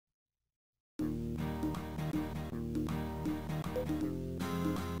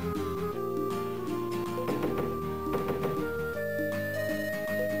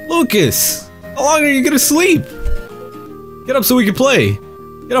Lucas! How long are you gonna sleep? Get up so we can play.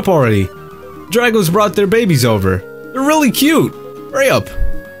 Get up already. Dragos brought their babies over. They're really cute. Hurry up.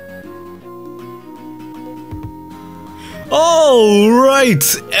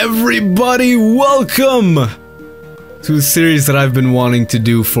 Alright, everybody, welcome to a series that I've been wanting to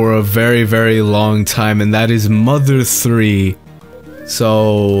do for a very, very long time, and that is Mother 3.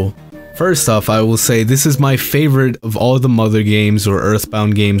 So, first off, I will say this is my favorite of all the Mother games, or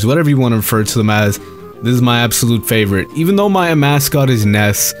Earthbound games, whatever you want to refer to them as. This is my absolute favorite. Even though my mascot is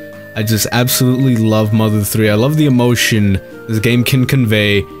Ness, I just absolutely love Mother 3. I love the emotion this game can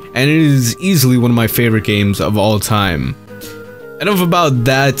convey, and it is easily one of my favorite games of all time. Enough about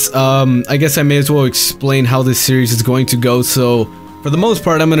that. I guess I may as well explain how this series is going to go. So, for the most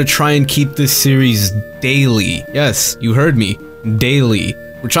part, I'm going to try and keep this series daily. Yes, you heard me. Daily.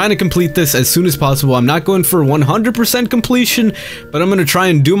 We're trying to complete this as soon as possible. I'm not going for 100% completion, but I'm going to try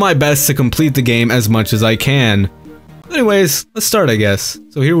and do my best to complete the game as much as I can. Anyways, let's start, I guess.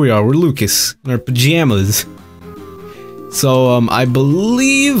 So here we are, we're Lucas, in our pajamas. So, I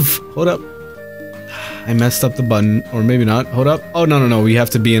believe... Hold up. I messed up the button, or maybe not. Hold up. Oh, no, we have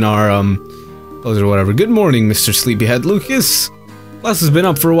to be in our, clothes or whatever. Good morning, Mr. Sleepyhead. Lucas. Class has been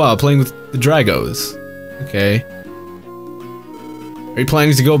up for a while, playing with the Dragos. Okay. Are you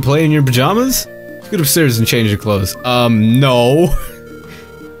planning to go play in your pajamas? Let's get upstairs and change your clothes. No.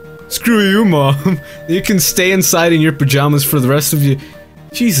 Screw you, Mom. You can stay inside in your pajamas for the rest of you.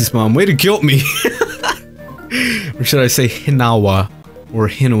 Jesus, Mom, way to guilt me. Or should I say Hinawa? Or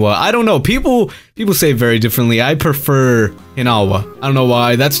Hinawa? I don't know. People say it very differently. I prefer Hinawa. I don't know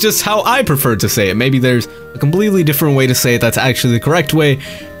why. That's just how I prefer to say it. Maybe there's a completely different way to say it that's actually the correct way.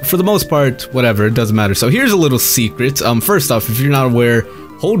 For the most part, whatever, it doesn't matter. So here's a little secret. First off, if you're not aware,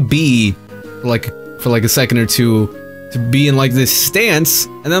 hold B for like a second or two to be in like this stance,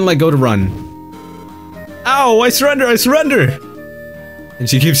 and then like go to run. Ow! I surrender! I surrender! And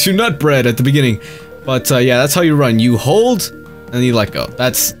she gives you nut bread at the beginning. But yeah, that's how you run. You hold, and then you let go.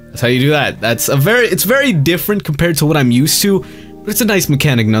 That's how you do that. It's very different compared to what I'm used to, but it's a nice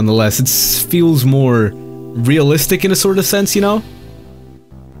mechanic nonetheless. It feels more realistic in a sort of sense, you know?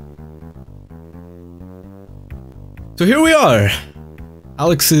 So here we are.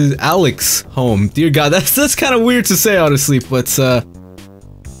 Alex home. Dear God, that's kind of weird to say, honestly, but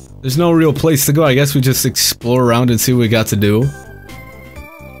there's no real place to go. I guess we just explore around and see what we got to do.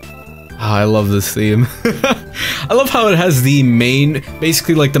 Oh, I love this theme. I love how it has the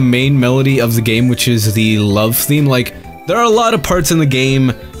basically like the main melody of the game, which is the love theme. Like, there are a lot of parts in the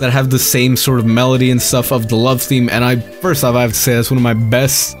game that have the same sort of melody and stuff of the love theme, and first off, I have to say that's one of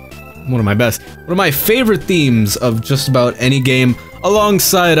my favorite themes of just about any game,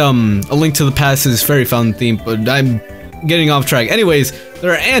 alongside A Link to the Past's Fairy Fountain theme, but I'm getting off track. Anyways,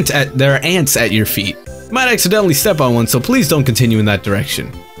 there are ants at your feet. You might accidentally step on one, so please don't continue in that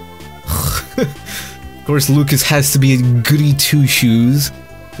direction. Of course, Lucas has to be a goody two-shoes.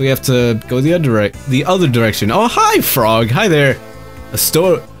 So we have to go the other direction. Oh, hi, Frog. Hi there. A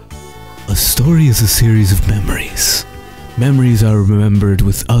story is a series of memories. Memories are remembered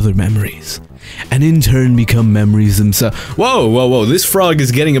with other memories, and in turn become memories themselves. Whoa, this frog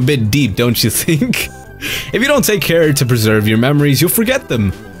is getting a bit deep, don't you think? If you don't take care to preserve your memories, you'll forget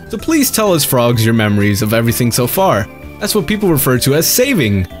them. So please tell us, frogs, your memories of everything so far. That's what people refer to as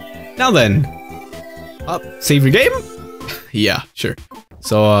saving. Now then. Save your game? Yeah, sure.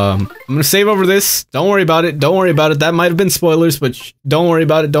 So, I'm gonna save over this. Don't worry about it. Don't worry about it. That might have been spoilers, but don't worry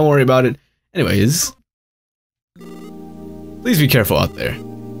about it. Don't worry about it. Anyways. Please be careful out there.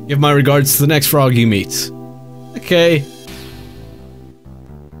 Give my regards to the next frog you meet. Okay.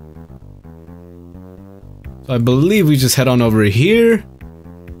 So I believe we just head on over here.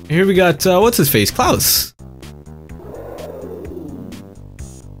 Here we got, what's his face? Klaus.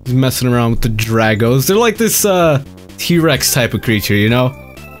 He's messing around with the Dragos. They're like this, T-Rex type of creature, you know?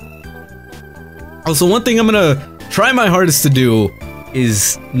 Also, one thing I'm gonna try my hardest to do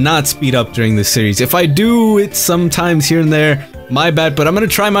is not speed up during this series. If I do it sometimes here and there, my bad, but I'm gonna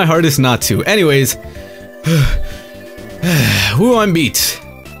try my hardest not to. Anyways, who I'm beat.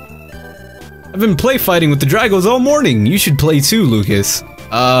 I've been play fighting with the Dragos all morning. You should play too, Lucas.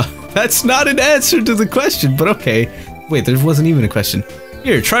 That's not an answer to the question, but okay. Wait, there wasn't even a question.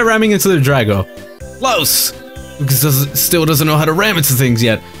 Here, try ramming into the Drago. Close! Lucas still doesn't know how to ram into things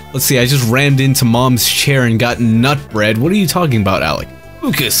yet. Let's see, I just rammed into Mom's chair and got nut bread. What are you talking about, Alec?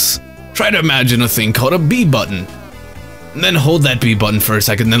 Lucas, try to imagine a thing called a B button. And then hold that B button for a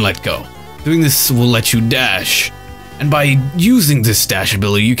second, then let go. Doing this will let you dash. And by using this dash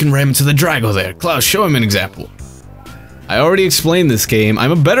ability, you can ram into the Drago there. Klaus, show him an example. I already explained this game.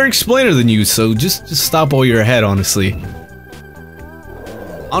 I'm a better explainer than you, so just stop while you're ahead, honestly.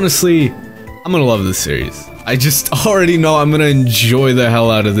 Honestly, I'm gonna love this series. I just already know I'm gonna enjoy the hell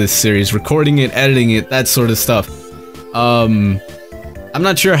out of this series. Recording it, editing it, that sort of stuff. I'm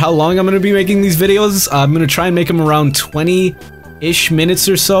not sure how long I'm gonna be making these videos. I'm gonna try and make them around 20-ish minutes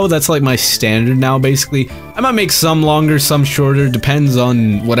or so. That's like my standard now, basically. I might make some longer, some shorter, depends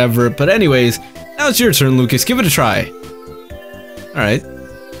on whatever. But anyways, now it's your turn, Lucas. Give it a try. Alright.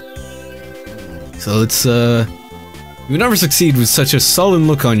 So let's, you never succeed with such a sullen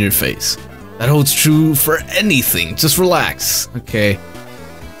look on your face. That holds true for anything. Just relax. Okay.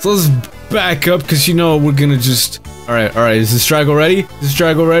 So let's back up, because you know we're gonna just... Alright, alright. Is this Drago ready? Is this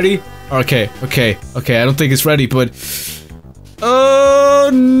Drago ready? Okay, okay, okay. I don't think it's ready, but... Oh,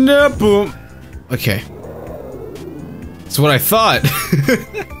 no, boom. Okay. That's what I thought. Is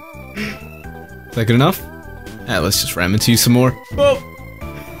that good enough? Yeah, let's just ram into you some more. Oh!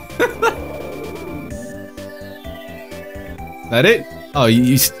 That it? Oh,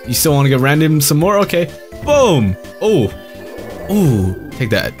 you still want to get random some more? Okay. Boom! Oh! Ooh, take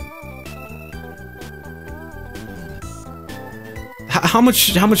that. How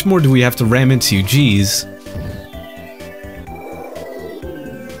much more do we have to ram into you? Jeez.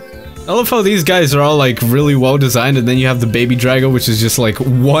 I love how these guys are all like really well designed, and then you have the baby Drago, which is just like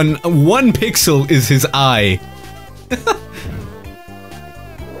one pixel is his eye.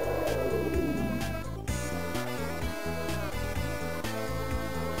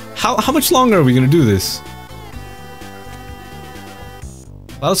 How much longer are we gonna do this?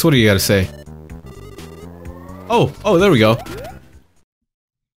 Klaus, what do you gotta say? Oh, there we go.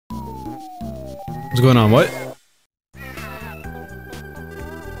 What's going on? What?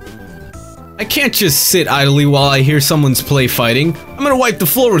 I can't just sit idly while I hear someone's play fighting. I'm gonna wipe the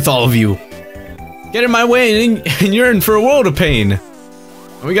floor with all of you. Get in my way and you're in for a world of pain.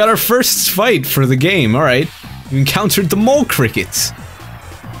 And we got our first fight for the game, alright. You encountered the mole crickets.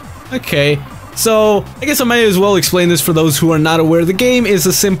 Okay, so I guess I might as well explain this for those who are not aware. The game is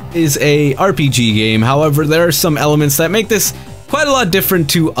a RPG game. However, there are some elements that make this quite a lot different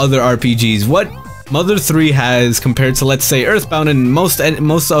to other RPGs. What Mother 3 has compared to, let's say, Earthbound and most other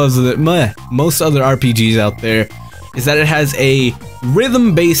RPGs out there is that it has a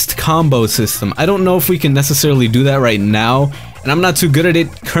rhythm-based combo system. I don't know if we can necessarily do that right now, and I'm not too good at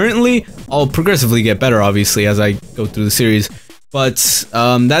it currently. I'll progressively get better, obviously, as I go through the series. But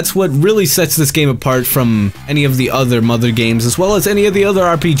that's what really sets this game apart from any of the other Mother games, as well as any of the other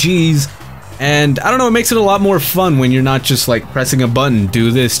RPGs. And I don't know, it makes it a lot more fun when you're not just like pressing a button,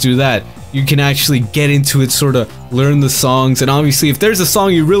 do this, do that. You can actually get into it, sort of learn the songs, and obviously if there's a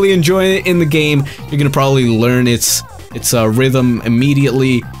song you really enjoy in the game, you're gonna probably learn its rhythm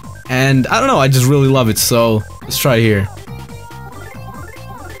immediately. And I don't know, I just really love it, so let's try here.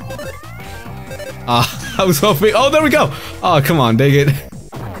 I was hoping. Oh, there we go. Oh, come on, dang it.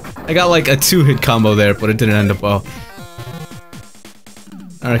 I got like a 2-hit combo there, but it didn't end up well.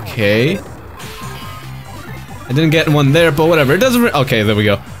 Okay. I didn't get one there, but whatever. It doesn't. Okay, there we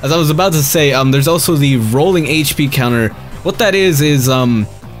go. As I was about to say, there's also the rolling HP counter. What that is,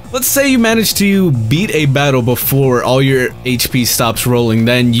 let's say you manage to beat a battle before all your HP stops rolling,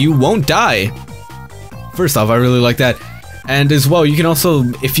 then you won't die. First off, I really like that. And as well, you can also,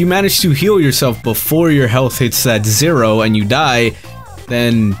 if you manage to heal yourself before your health hits that 0 and you die,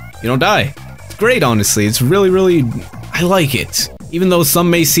 then you don't die. It's great, honestly. It's really, really, I like it. Even though some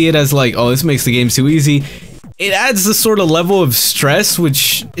may see it as like, oh, this makes the game too easy, it adds this sort of level of stress,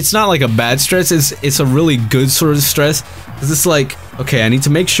 which it's not like a bad stress, it's a really good sort of stress. Because it's like, okay, I need to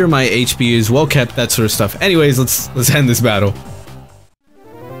make sure my HP is well kept, that sort of stuff. Anyways, let's end this battle.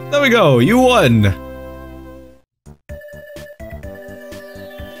 There we go, you won!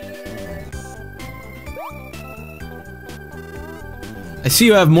 I see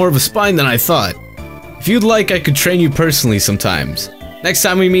you have more of a spine than I thought. If you'd like, I could train you personally sometimes. Next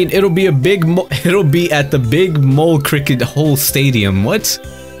time we meet, it'll be at the Big Mole Cricket Hole Stadium. What?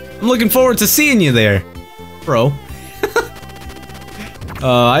 I'm looking forward to seeing you there, bro.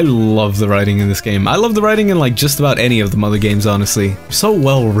 I love the writing in this game. I love the writing in like just about any of the Mother games, honestly. They're so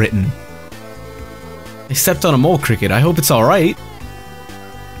well written. I stepped on a mole cricket. I hope it's alright.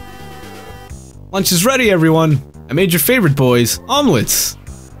 Lunch is ready, everyone. I made your favorite, boys. Omelets.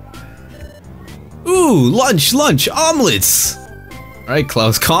 Ooh, lunch, omelets. Alright,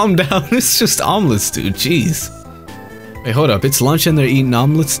 Klaus, calm down. It's just omelets, dude. Jeez. Wait, hold up. It's lunch and they're eating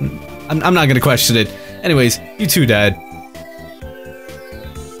omelets? I'm not gonna question it. Anyways, you too, Dad.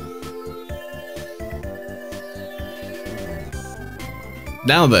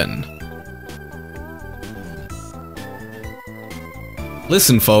 Now then.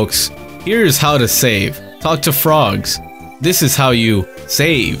 Listen, folks. Here's how to save. Talk to frogs. This is how you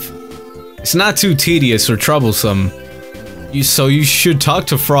save. It's not too tedious or troublesome. So you should talk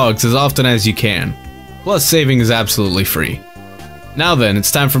to frogs as often as you can. Plus, saving is absolutely free. Now then,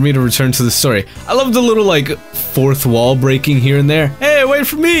 it's time for me to return to the story. I love the little, like, fourth wall breaking here and there. Hey, wait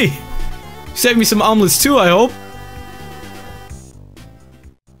for me! Save me some omelets too, I hope.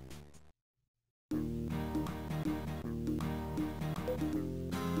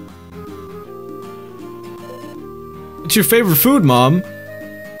 What's your favorite food, Mom?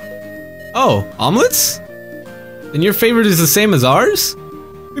 Oh, omelets? Then your favorite is the same as ours?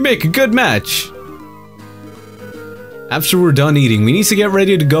 We make a good match. After we're done eating, we need to get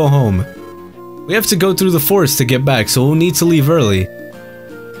ready to go home. We have to go through the forest to get back, so we'll need to leave early.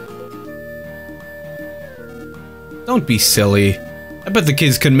 Don't be silly. I bet the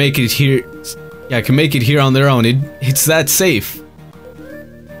kids can make it here. Yeah, can make it here on their own. It's that safe.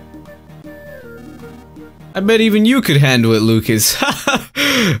 I bet even you could handle it, Lucas.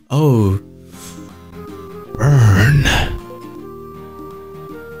 Oh. Burn.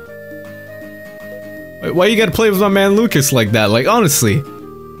 Wait, why you gotta play with my man Lucas like that? Like, honestly.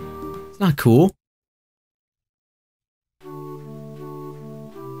 It's not cool.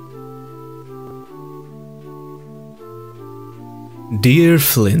 Dear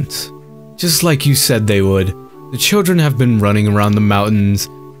Flint, just like you said they would, the children have been running around the mountains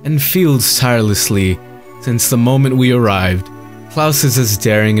and fields tirelessly since the moment we arrived. Klaus is as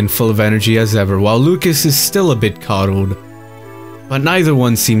daring and full of energy as ever, while Lucas is still a bit coddled. But neither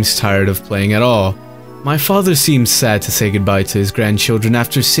one seems tired of playing at all. My father seems sad to say goodbye to his grandchildren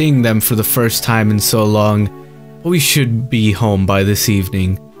after seeing them for the first time in so long, but we should be home by this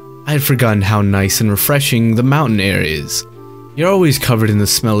evening. I had forgotten how nice and refreshing the mountain air is. You're always covered in the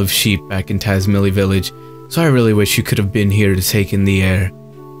smell of sheep back in Tazmily Village, so I really wish you could have been here to take in the air.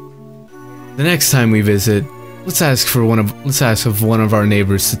 The next time we visit, let's ask of one of our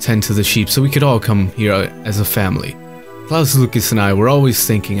neighbors to tend to the sheep so we could all come here as a family. Klaus, Lucas, and I were always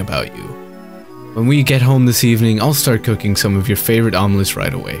thinking about you. When we get home this evening, I'll start cooking some of your favorite omelets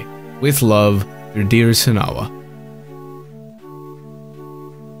right away. With love, your dear Sanawa.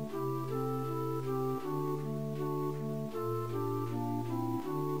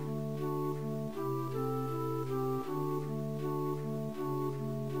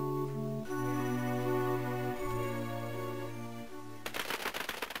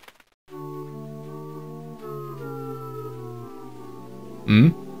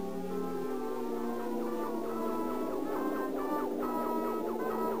 Hmm?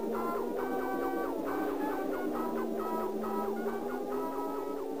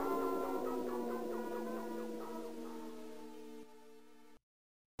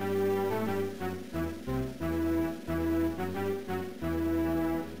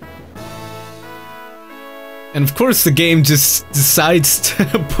 And of course the game just decides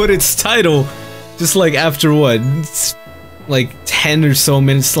to put its title just like after what? It's like 10 or so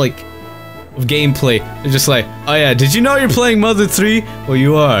minutes like of gameplay. They're just like, oh yeah, did you know you're playing Mother 3? Well,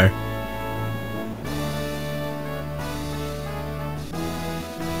 you are.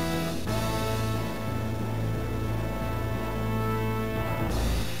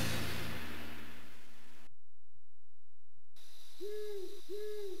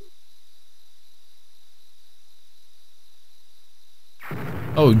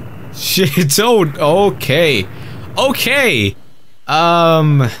 Oh shit, oh, okay. Okay!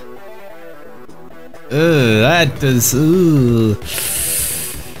 That does, ooh,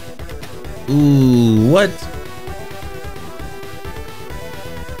 what?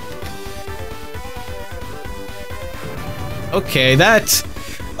 Okay,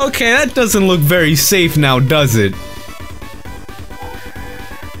 that doesn't look very safe now, does it?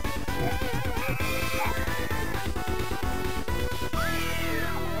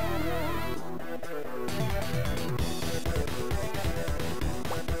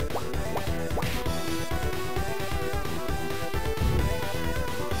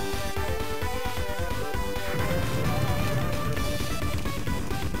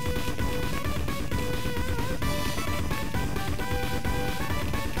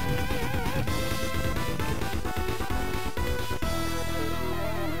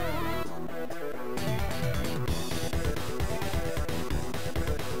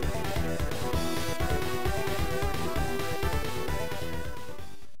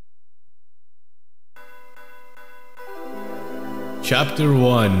 Chapter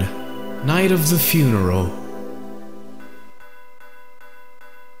 1: Night of the Funeral.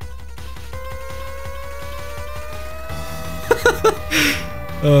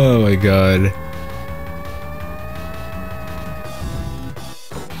 Oh my god.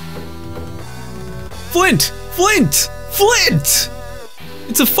 Flint! Flint! Flint!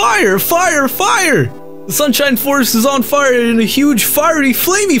 It's a fire! Fire! Fire! The Sunshine Forest is on fire in a huge fiery,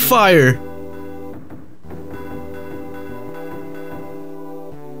 flamey fire!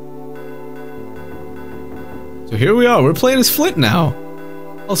 So here we are, we're playing as Flint now.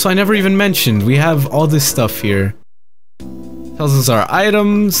 Also, I never even mentioned, we have all this stuff here. Tells us our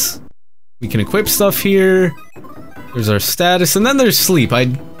items. We can equip stuff here. There's our status, and then there's sleep. I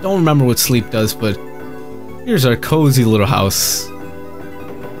don't remember what sleep does, but here's our cozy little house.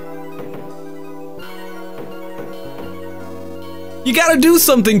 You gotta do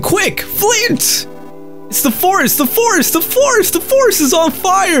something quick! Flint! It's the forest! The forest! The forest! The forest is on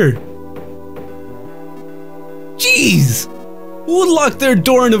fire! Jeez! Who would lock their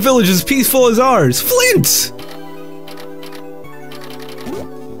door in a village as peaceful as ours? Flint!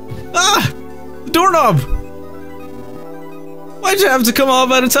 Ah! The doorknob! Why'd you have to come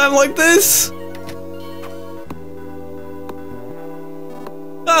off at a time like this?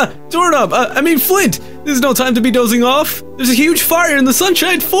 Ah! Doorknob! I mean Flint! There's no time to be dozing off! There's a huge fire in the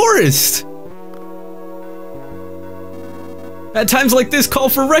Sunshine Forest! At times like this, call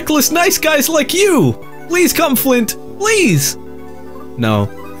for reckless nice guys like you! Please come, Flint! Please! No.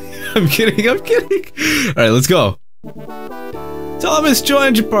 I'm kidding, I'm kidding! Alright, let's go. Thomas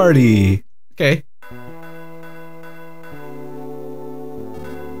joined your party! Okay.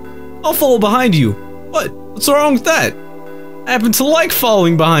 I'll follow behind you. What? What's wrong with that? I happen to like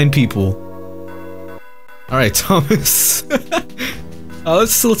following behind people. Alright, Thomas.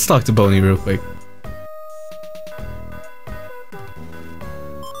 Let's talk to Boney real quick.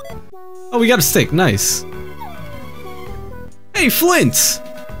 Oh, we got a stick. Nice. Hey, Flint!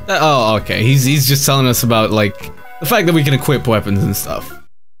 Oh, okay. He's just telling us about, like, the fact that we can equip weapons and stuff.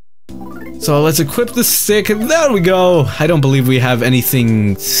 So let's equip the stick, and there we go! I don't believe we have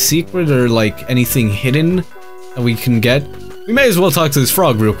anything secret or, like, anything hidden that we can get. We may as well talk to this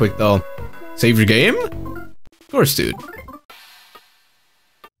frog real quick, though. Save your game? Of course, dude.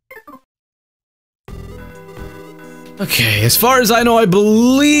 Okay, as far as I know, I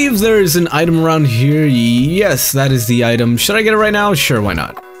believe there is an item around here. Yes, that is the item. Should I get it right now? Sure, why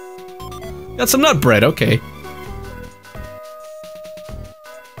not? Got some nut bread, okay.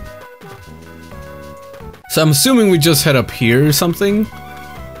 So I'm assuming we just head up here or something.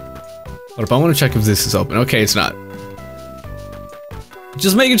 Hold up, I want to check if this is open. Okay, it's not.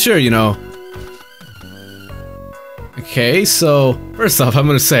 Just making sure, you know. Okay, so first off, I'm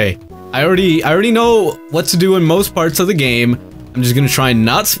gonna say I already know what to do in most parts of the game. I'm just gonna try and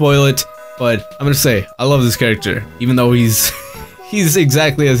not spoil it, but I'm gonna say I love this character, even though he's he's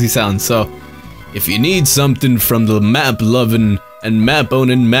exactly as he sounds. So if you need something from the map-loving and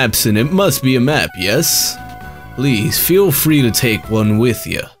map-owning Mapson, it must be a map, yes? Please feel free to take one with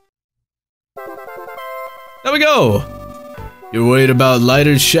you. There we go! You're worried about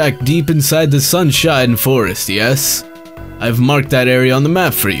Lighter's shack deep inside the Sunshine Forest, yes? I've marked that area on the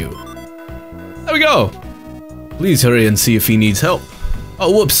map for you. There we go! Please hurry and see if he needs help.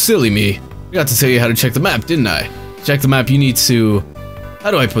 Oh, whoops, silly me. I got to tell you how to check the map, didn't I? To check the map, you need to...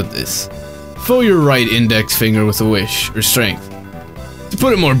 How do I put this? Fill your right index finger with a wish, or strength. To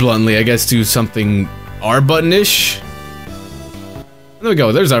put it more bluntly, I guess do something R button-ish. There we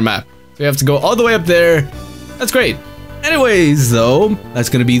go, there's our map. So we have to go all the way up there. That's great. Anyways, though, that's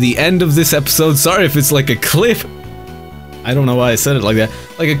gonna be the end of this episode. Sorry if it's like a cliff. I don't know why I said it like that.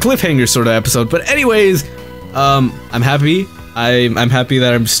 Like a cliffhanger sort of episode. But anyways, I'm happy. I'm happy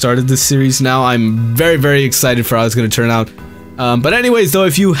that I've started this series now. I'm very, very excited for how it's gonna turn out. But anyways, though,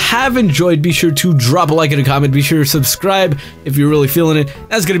 if you have enjoyed, be sure to drop a like and a comment. Be sure to subscribe if you're really feeling it.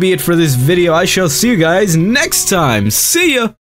 That's gonna be it for this video. I shall see you guys next time. See ya!